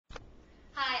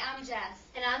I'm Jess.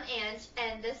 And I'm Ange,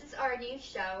 and this is our new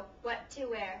show, What to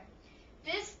Wear.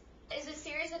 This is a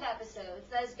series of episodes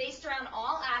that is based around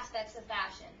all aspects of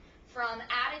fashion, from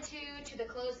attitude to the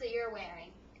clothes that you're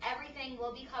wearing. Everything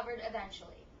will be covered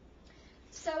eventually.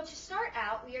 So to start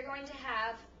out, we are going to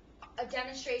have a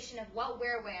demonstration of what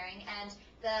we're wearing and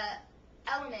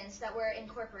the elements that we're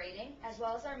incorporating, as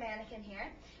well as our mannequin here.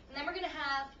 And then we're going to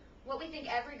have what we think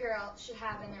every girl should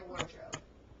have in their wardrobe.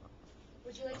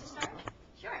 Would you like to start?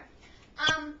 Sure.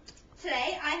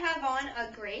 Today I have on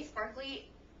a gray sparkly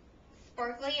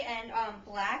and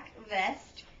black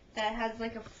vest that has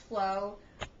like a flow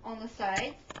on the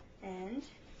sides. And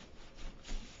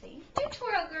let's see. You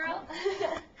twirl, girl.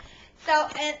 So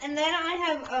and then I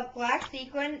have a black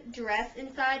sequin dress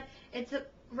inside. It's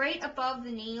right above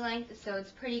the knee length, so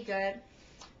it's pretty good.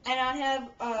 And I have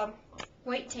a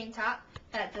white tank top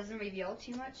that doesn't reveal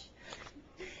too much.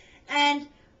 And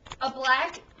a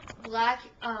black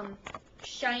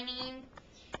shining,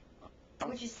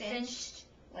 which is cinched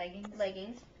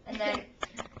leggings, and then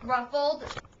ruffled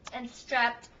and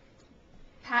strapped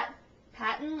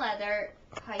patent leather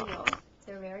high heels.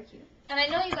 They're very cute. And I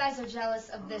know you guys are jealous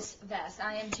of this vest.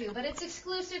 I am too, but it's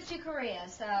exclusive to Korea,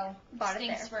 so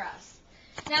stinks for us.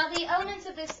 Now, the elements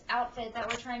of this outfit that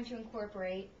we're trying to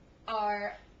incorporate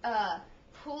are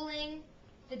pulling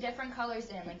the different colors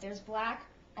in. Like, there's black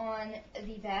on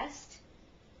the vest,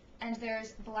 and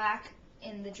there's black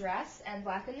in the dress, and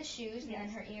black in the shoes, and then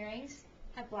her earrings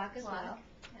have black as well.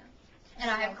 Yeah.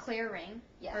 And I have clear ring.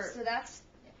 Yes, so that's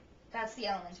the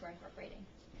elements we're incorporating.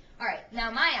 All right, now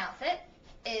my outfit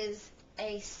is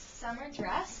a summer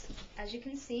dress, as you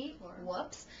can see.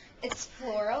 Whoops. It's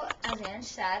floral, as Ange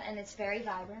said, and it's very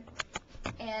vibrant.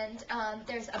 And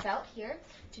there's a belt here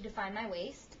to define my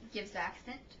waist. Gives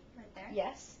accent right there.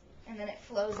 Yes. And then it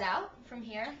flows out from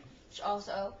here, which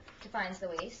also defines the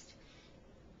waist.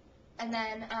 And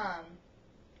then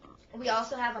we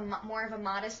also have more of a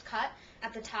modest cut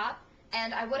at the top.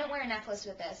 And I wouldn't wear a necklace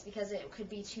with this because it could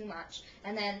be too much.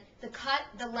 And then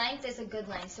the length is a good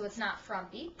length, so it's not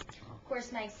frumpy. Of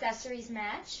course, my accessories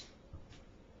match.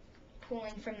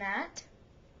 Pulling from that.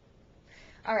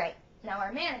 All right, now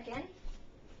our mannequin.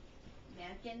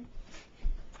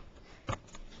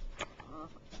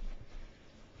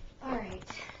 All right,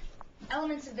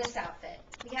 elements of this outfit.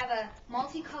 We have a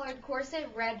multicolored corset,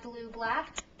 red, blue,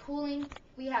 black.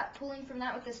 We have pulling from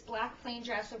that with this black plain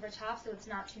dress over top, so it's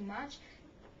not too much.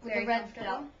 With a red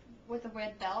belt. With a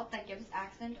red belt that gives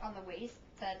accent on the waist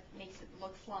that makes it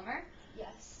look slimmer.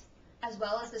 Yes. As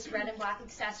well as this red and black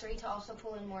accessory to also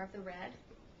pull in more of the red.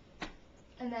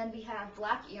 And then we have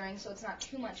black earrings, so it's not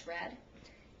too much red.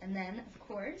 And then, of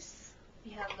course,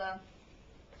 we have the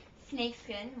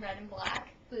snakeskin, red and black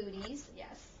booties.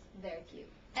 Yes, very cute.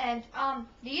 And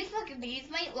these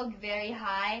might look very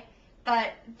high,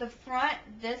 but the front,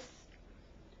 this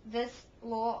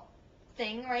little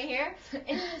thing right here,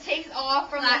 it takes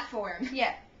off from platform.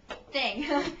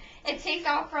 It takes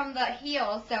off from the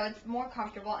heel, so it's more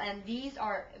comfortable, and these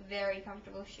are very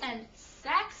comfortable shoes. And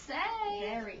sexy.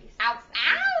 Very. Ow,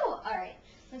 ow! All right,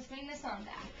 let's bring this on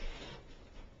back.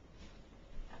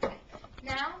 Okay,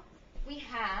 now we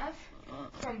have,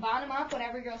 from bottom up, what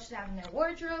every girl should have in their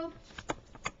wardrobe,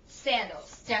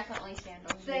 sandals. Definitely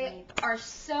sandals. They are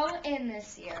so in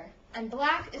this year. And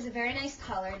black is a very nice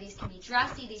color. These can be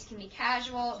dressy, these can be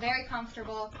casual, very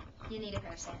comfortable. You need a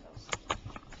pair of sandals.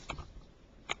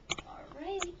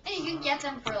 Alright. And you can get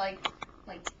them for like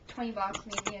 $20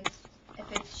 maybe.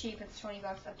 If it's cheap, it's $20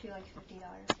 up to like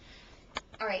 $50.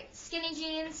 Alright, skinny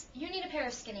jeans. You need a pair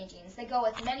of skinny jeans. They go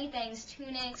with many things,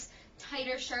 tunics,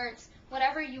 tighter shirts,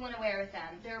 whatever you want to wear with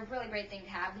them. They're a really great thing to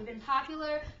have. They've been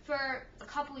popular for a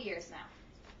couple years now.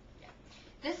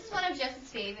 This is one of Jess's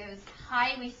favorites,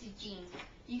 high-waisted jeans.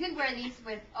 You could wear these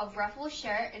with a ruffled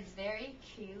shirt. It's very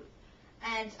cute.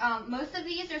 And most of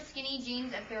these are skinny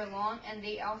jeans if they're long, and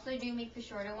they also do make the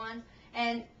shorter ones.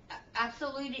 And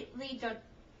absolutely,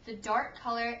 the dark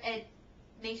color, it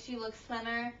makes you look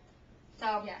slimmer.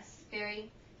 So, yes, very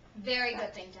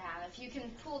good thing to have. If you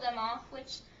can pull them off,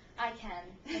 which I can.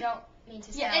 I don't mean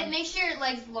to sound... Yeah, it makes your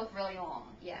legs look really long.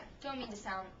 Yeah, don't mean to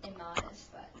sound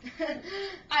immodest, but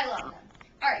I love them.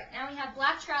 All right, now we have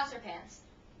black trouser pants.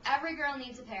 Every girl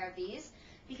needs a pair of these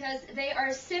because they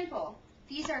are simple.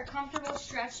 These are comfortable,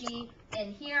 stretchy,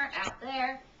 in here, out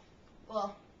there,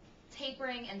 well,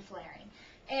 tapering and flaring.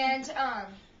 And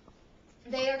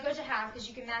they are good to have because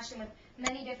you can match them with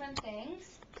many different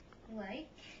things, like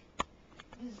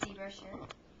the zebra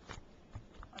shirt.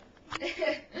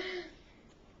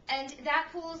 And that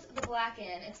pulls the black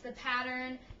in. It's the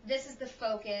pattern, this is the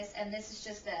focus, and this is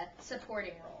just a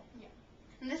supporting role. Yeah.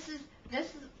 And this is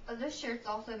this shirt's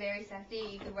also very sexy.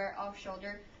 You could wear it off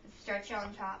shoulder. It's stretchy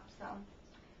on top, so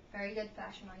very good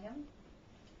fashion item.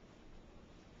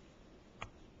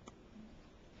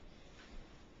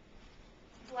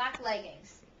 Black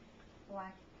leggings.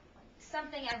 Black.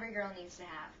 Something every girl needs to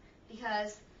have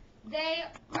because they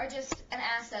are just an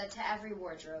asset to every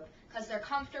wardrobe because they're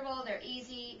comfortable, they're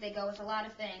easy, they go with a lot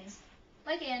of things,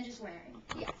 like Ange is wearing.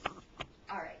 Yes.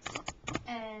 All right.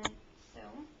 And so,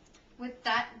 with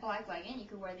that black legging, you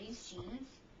could wear these jeans.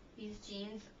 These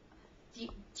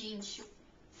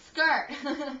skirt.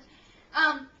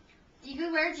 You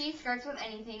could wear jean skirts with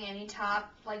anything, any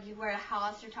top. Like you wear a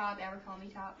Hollister top,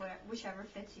 Abercrombie top, whatever, whichever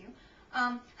fits you.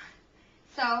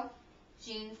 So,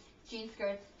 jean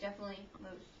skirts definitely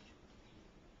most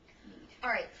need. All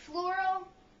right. Floral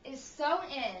is so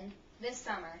in this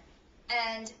summer,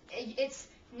 and it's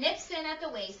nips in at the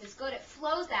waist. It's good. It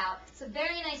flows out. It's a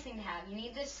very nice thing to have. You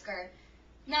need this skirt.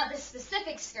 Not this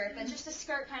specific skirt, but just a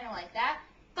skirt kind of like that.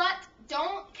 But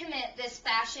don't commit this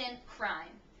fashion crime.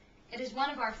 It is one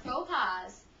of our faux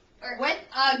pas. With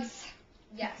Uggs.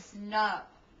 Yes. No.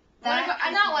 Not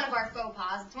one of our faux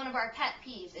pas. It's one of our pet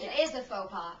peeves. It Yeah. is a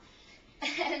faux pas.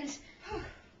 And,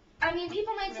 I mean,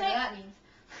 people might Whatever say, that means.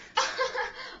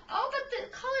 oh, but the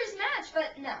colors match.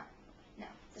 But no.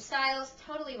 The style's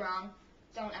totally wrong.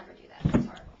 Don't ever do that. It's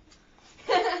horrible.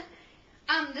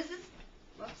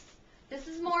 This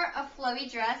is more a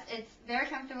flowy dress. It's very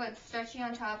comfortable. It's stretchy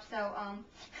on top, so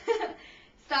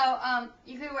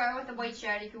you could wear it with a white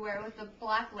shirt. You could wear it with the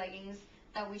black leggings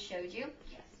that we showed you.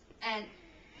 Yes. And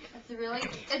it's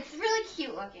really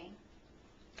cute looking.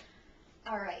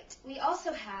 All right. We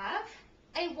also have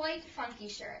a white funky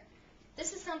shirt.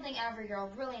 This is something every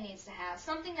girl really needs to have.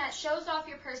 Something that shows off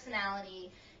your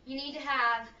personality. You need to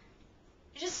have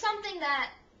just something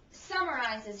that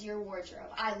summarizes your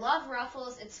wardrobe. I love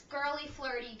ruffles. It's girly,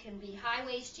 flirty. It can be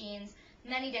high-waist jeans,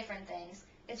 many different things.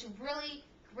 It's really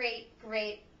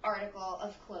great article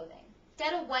of clothing.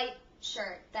 Get a white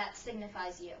shirt that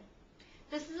signifies you.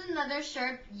 This is another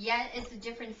shirt, yet it's a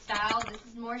different style. This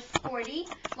is more sporty.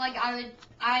 Like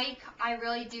I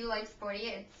really do like sporty.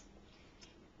 It's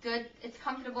good. It's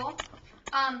comfortable.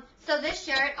 So this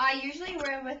shirt, I usually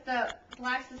wear it with the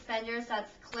black suspenders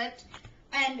that's clipped.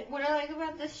 And what I like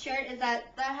about this shirt is that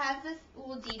has this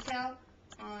little detail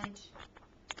on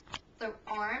the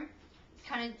arm. It's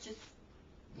kind of just,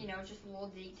 just a little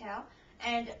detail.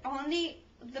 And on the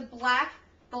black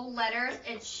bold letters,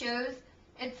 it shows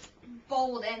it's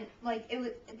bold and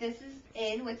this is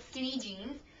in with skinny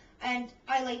jeans. And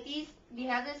I like these. We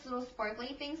have this little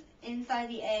sparkly things inside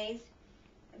the A's.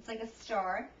 It's like a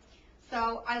star.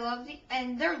 So I love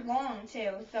and they're long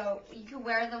too. So you can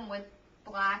wear them with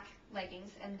black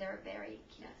leggings, and they're very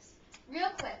cute. Yes. Real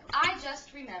quick, I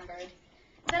just remembered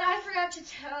that I forgot to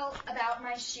tell about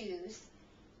my shoes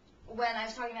when I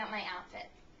was talking about my outfit.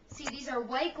 See, these are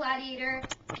white Gladiator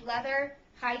leather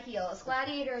high heels.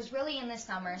 Gladiator is really in this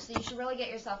summer, so you should really get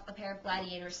yourself a pair of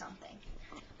Gladiator or something.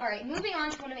 All right, moving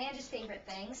on to one of Angie's favorite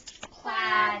things,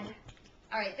 plaid.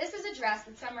 All right, this is a dress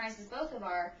that summarizes both of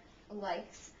our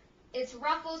likes. It's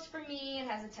ruffles for me. It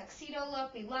has a tuxedo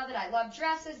look. We love it. I love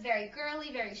dresses. Very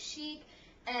girly, very chic.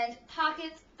 And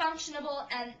pockets, functional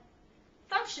and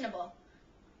fashionable.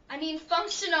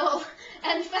 Functional,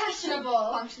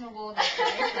 that's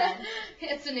what I said.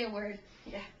 It's a new word.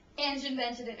 Yeah. Ange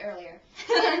invented it earlier.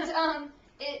 And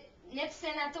it nips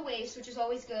in at the waist, which is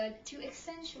always good, to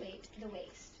accentuate the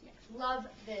waist. Yes. Love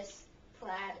this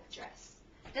plaid dress.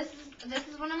 This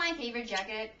is one of my favorite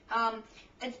jackets.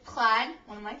 It's plaid,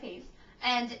 one of my faves,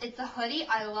 and it's a hoodie.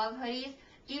 I love hoodies.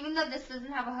 Even though this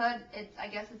doesn't have a hood, I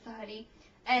guess it's a hoodie.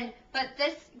 But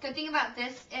this good thing about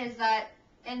this is that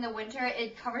in the winter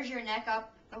it covers your neck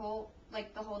up, the whole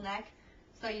neck,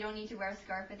 so you don't need to wear a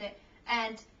scarf with it.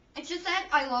 And it's just that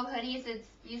I love hoodies. It's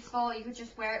useful. You could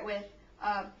just wear it with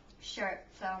a shirt,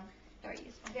 so very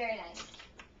useful. Very nice.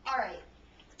 All right.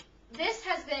 This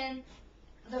has been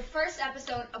the first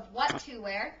episode of What to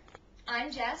Wear.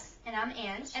 I'm Jess. And I'm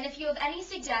Ange. And if you have any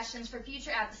suggestions for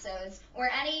future episodes, or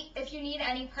if you need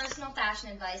any personal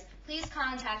fashion advice, please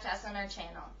contact us on our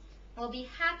channel. We'll be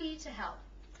happy to help.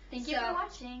 Thank you for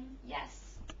watching.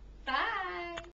 Yes. Bye.